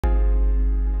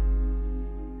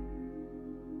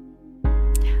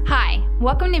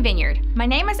Welcome to Vineyard. My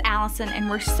name is Allison and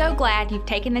we're so glad you've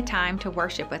taken the time to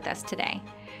worship with us today.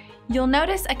 You'll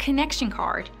notice a connection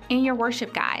card in your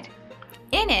worship guide.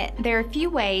 In it, there are a few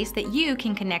ways that you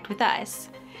can connect with us.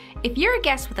 If you're a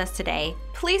guest with us today,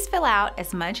 please fill out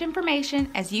as much information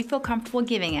as you feel comfortable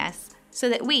giving us so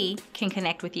that we can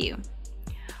connect with you.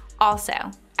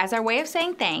 Also, as our way of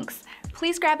saying thanks,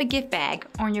 please grab a gift bag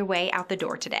on your way out the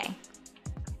door today.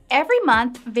 Every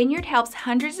month, Vineyard helps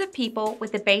hundreds of people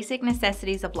with the basic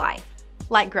necessities of life,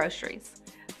 like groceries.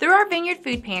 Through our Vineyard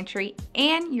Food Pantry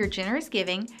and your generous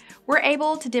giving, we're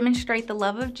able to demonstrate the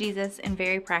love of Jesus in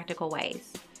very practical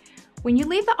ways. When you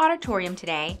leave the auditorium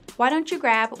today, why don't you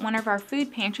grab one of our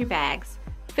food pantry bags,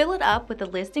 fill it up with the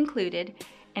list included,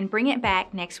 and bring it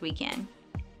back next weekend.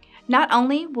 Not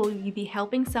only will you be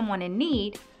helping someone in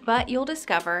need, but you'll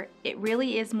discover it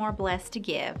really is more blessed to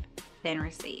give than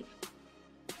receive.